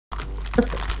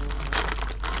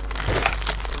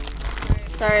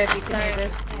Sorry if you can hear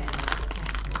this.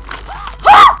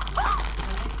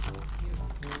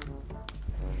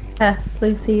 Yes,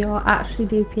 Lucy, you're actually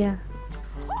DPS.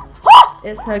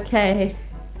 It's okay.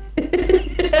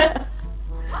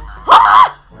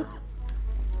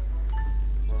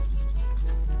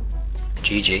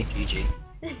 GG. GG.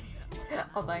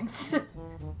 Oh, thanks.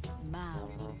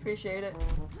 Appreciate it.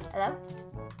 Hello?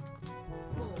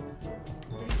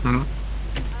 Hmm?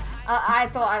 I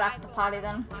thought I left the party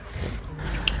then.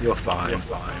 You're fine. You're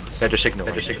fine. They're just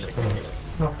ignoring. They're just ignoring.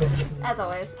 As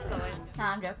always. As always.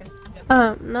 Nah, I'm joking.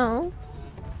 No.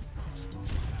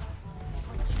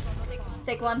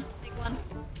 Take one. Take one.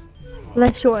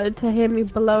 Unless you wanted to hear me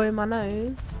blowing my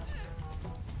nose.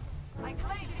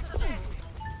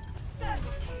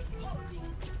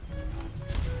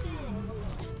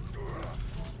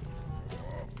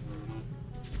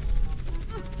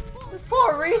 This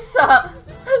poor Risa!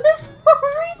 This poor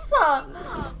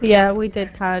Risa! Yeah, we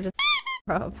did kind of just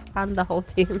up and the whole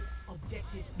team.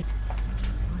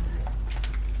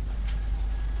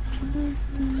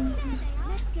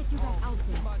 Let's get you back out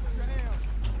there.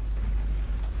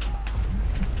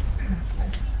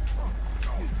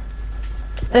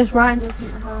 This Ryan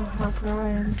doesn't have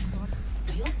Ryan.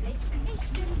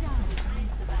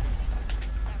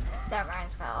 That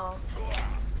Ryan's got all.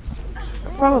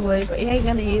 Probably, but he ain't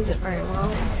gonna use it very well.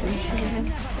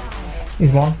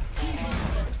 He's one.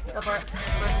 Go for it.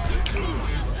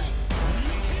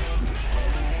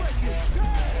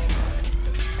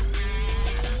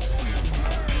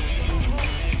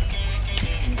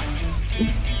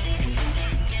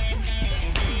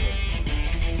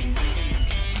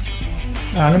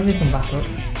 Let me come back up.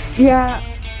 Yeah.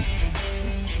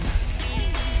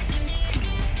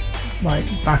 Like,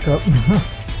 back up.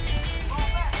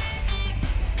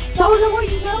 Oh no, what are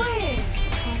you doing?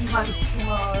 Oh my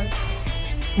god.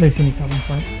 Lucy needs to have in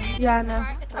front. Yeah, I know.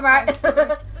 I'm alright.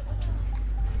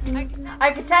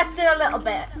 I contested a little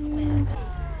bit.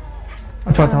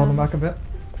 I tried to hold him back a bit.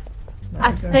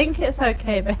 I think it's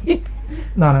okay, babe.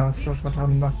 No, I still tried to hold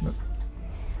him back a bit.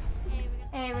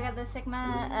 Hey, we got the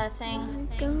Sigma thing.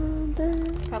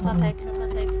 Profile pic.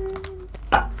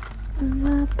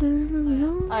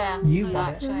 Oh yeah. You yeah,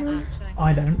 got it. actually.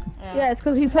 I don't. Yeah, it's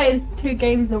because we played 2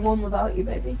 games and 1 without you,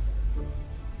 baby.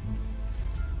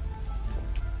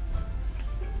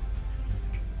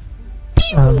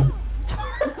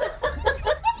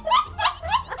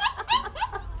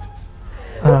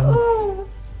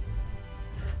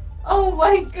 Oh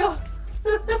my god.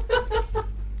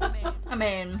 I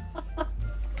mean,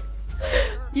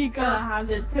 You gotta hand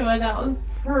it to her, that was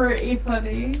pretty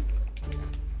funny.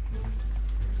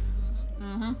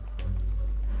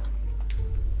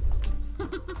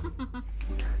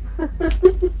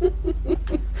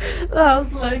 That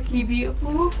was low-key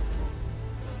beautiful.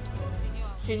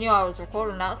 she knew I was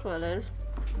recording, that's what it is.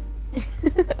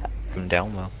 I'm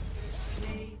down well.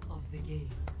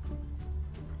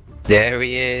 There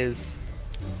he is.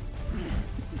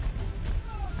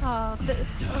 Oh, this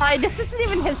isn't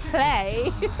even his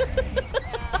play.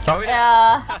 Oh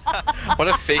Yeah. What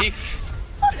a thief.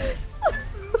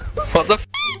 What the f?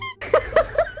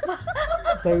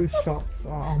 Those shots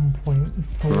are on point.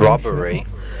 Holy Robbery.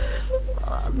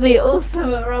 The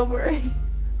ultimate robbery.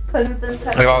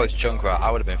 If I was Junkrat,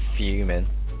 I would have been fuming.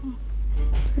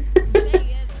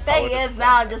 There he is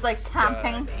now, just like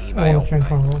tamping. shit. Email.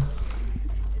 Drink on roll.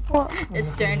 What? A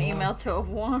stern email to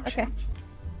Overwatch. Okay.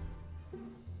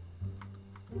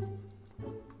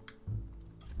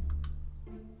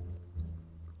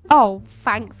 Oh,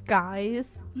 thanks, guys.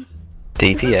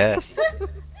 DPS.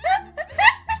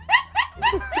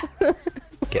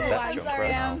 Get that I'm Junkrat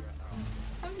sorry, out.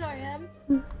 I'm sorry, Em.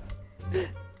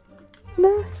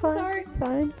 No, it's fine. Sorry. It's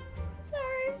fine.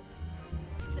 Sorry.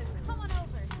 Come on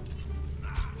over.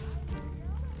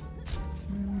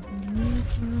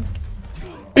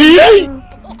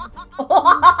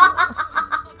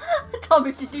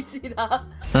 Tommy, did you see that?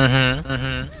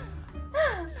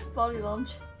 Body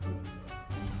launch.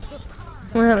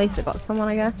 Well, at least I got someone,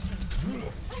 I guess.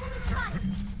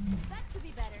 That could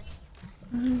be better.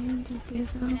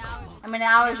 I mean,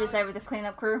 I was just there with the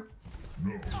cleanup crew.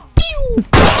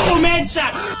 Oh, man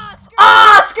shot!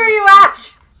 Ah, screw you,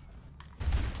 Ash!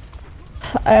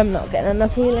 I am not getting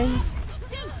enough healing.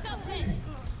 Do something.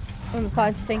 I'm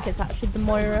starting to think it's actually the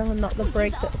Moira and not the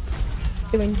Brig that's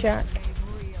doing Jack.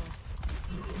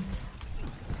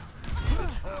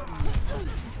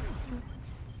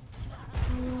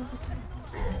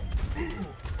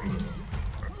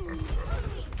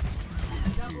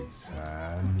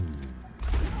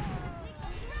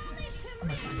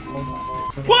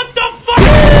 What the f?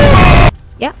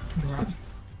 Yep.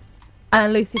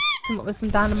 And Lucy come up with some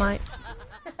dynamite.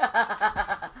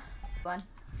 Fun.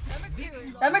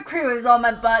 That McCree was on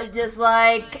my butt, just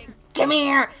like, give me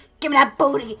here, give me that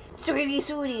booty, Swooty,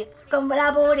 Swooty, come with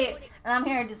that booty. And I'm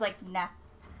here just like, nah.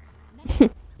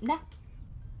 Nah.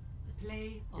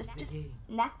 Just,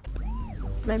 nah.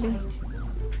 Maybe.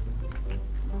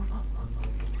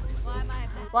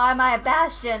 Why am I a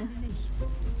bastion?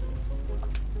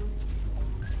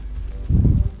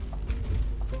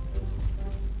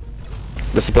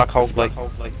 Does the black hole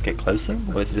like get closer,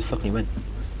 or is it just sucking you in?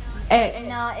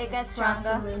 No, it gets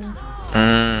stronger.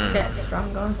 Gets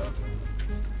stronger.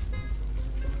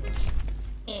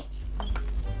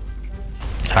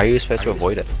 How are you supposed to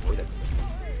avoid it?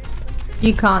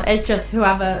 You can't. It's just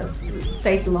whoever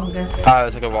stays the longest. Oh,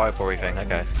 it's like a rivalry thing.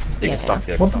 Okay, you can stop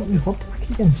here. What do I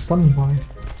keep getting stunned by?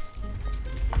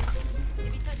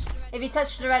 If you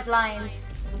touch the red lines,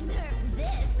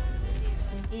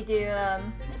 you do,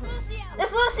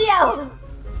 it's Lucio!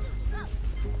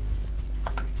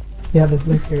 Yeah, there's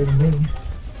Lucio than me.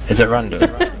 Is it random?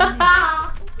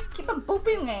 Keep on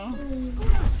booping me.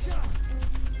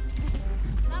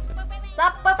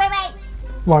 Stop booping me!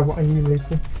 Why, what are you,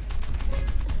 Lucy?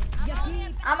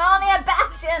 I'm only a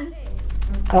bastion!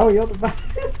 Oh, you're the best.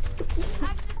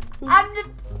 I'm the...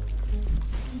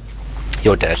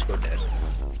 You're dead.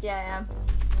 Yeah, I am.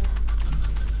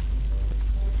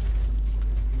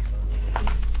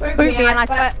 Ruby and I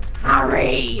put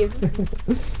Harry!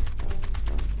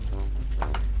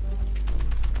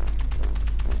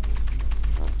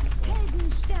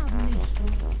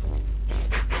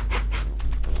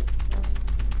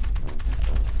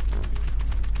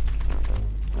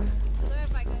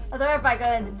 Although if I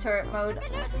go into turret mode...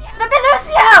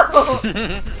 Lucio!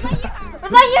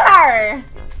 Was that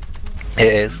you? It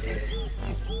is.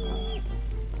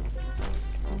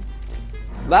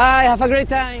 Bye, have a great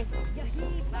time.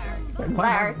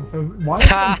 Bar. So why is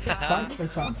that so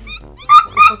fast? What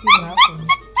the fuck even happened?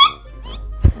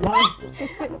 Why?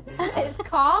 It's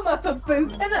karma for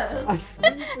booping it. I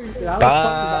seriously, how the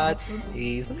fuck But did that happen?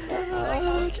 he's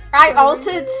I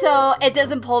ulted so it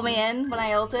doesn't pull me in when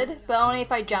I ulted, but only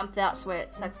if I jump, that's where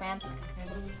it sucks, man.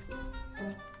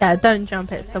 Yeah, don't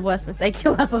jump. It's the worst mistake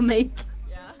you'll ever make.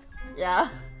 Yeah.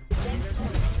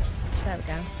 There we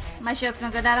go. My shield's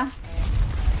gonna go down.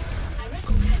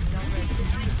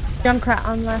 Junkrat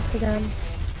on left again.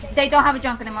 They don't have a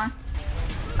junk anymore.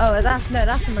 Oh, that's a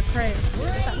McCree. Is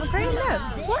that McCree? No.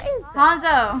 What is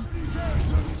Hanzo!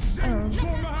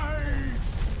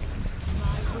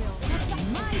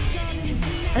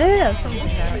 I don't know, something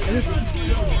there.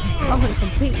 I wasn't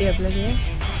completely oblivious.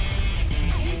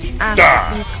 And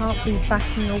you can't be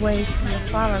backing away from your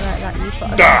father like that. You've got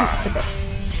to keep the bit.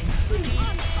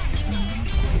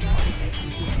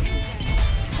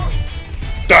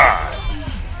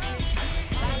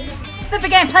 Flip a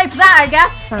gameplay for that, I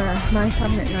guess. Nice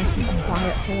having it nice and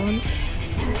quiet for once.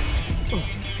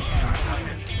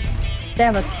 They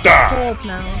have a orb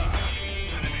now.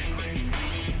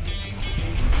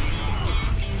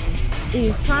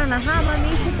 He's trying to hammer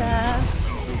me to death.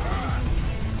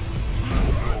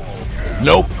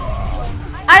 nope.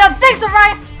 I don't think so,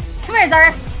 Ryan! Come here,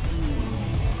 Zara.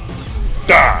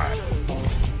 Die.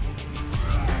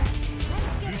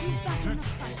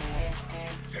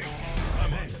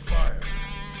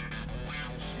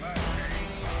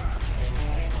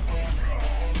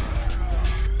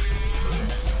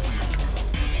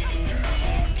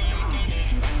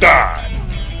 Die.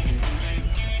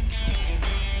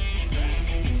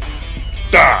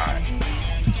 Die.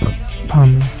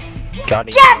 Got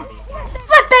it. Get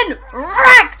flippin'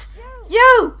 wrecked!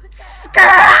 You scabs!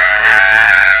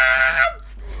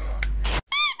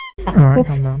 Alright,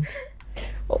 calm down.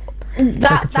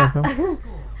 That.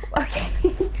 Okay.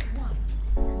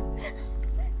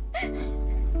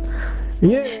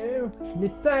 You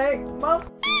take my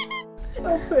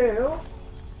pill.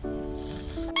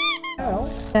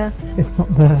 Yeah. It's not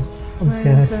there. I'm Where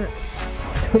scared. is it?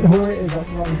 I don't know where it is. That's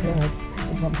why I'm scared.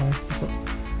 It's not there.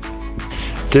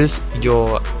 Does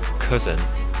your cousin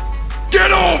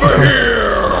get over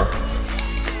here?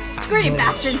 Scream,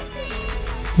 Bastion! I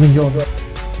mean, you're the...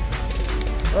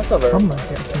 What's over? I'm not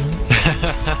getting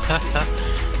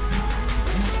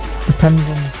Depends on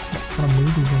what kind of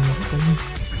movies you're watching.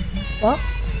 What?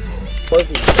 What is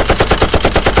it?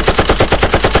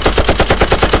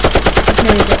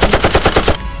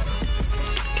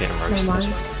 Getting Never roasted.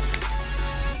 mind.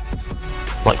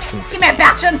 Like some. Give me a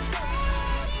Bastion!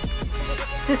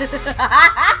 Today,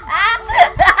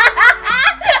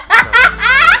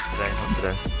 not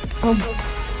today.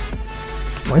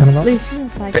 What are you on about? Lucy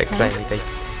is like Bit that. claimy,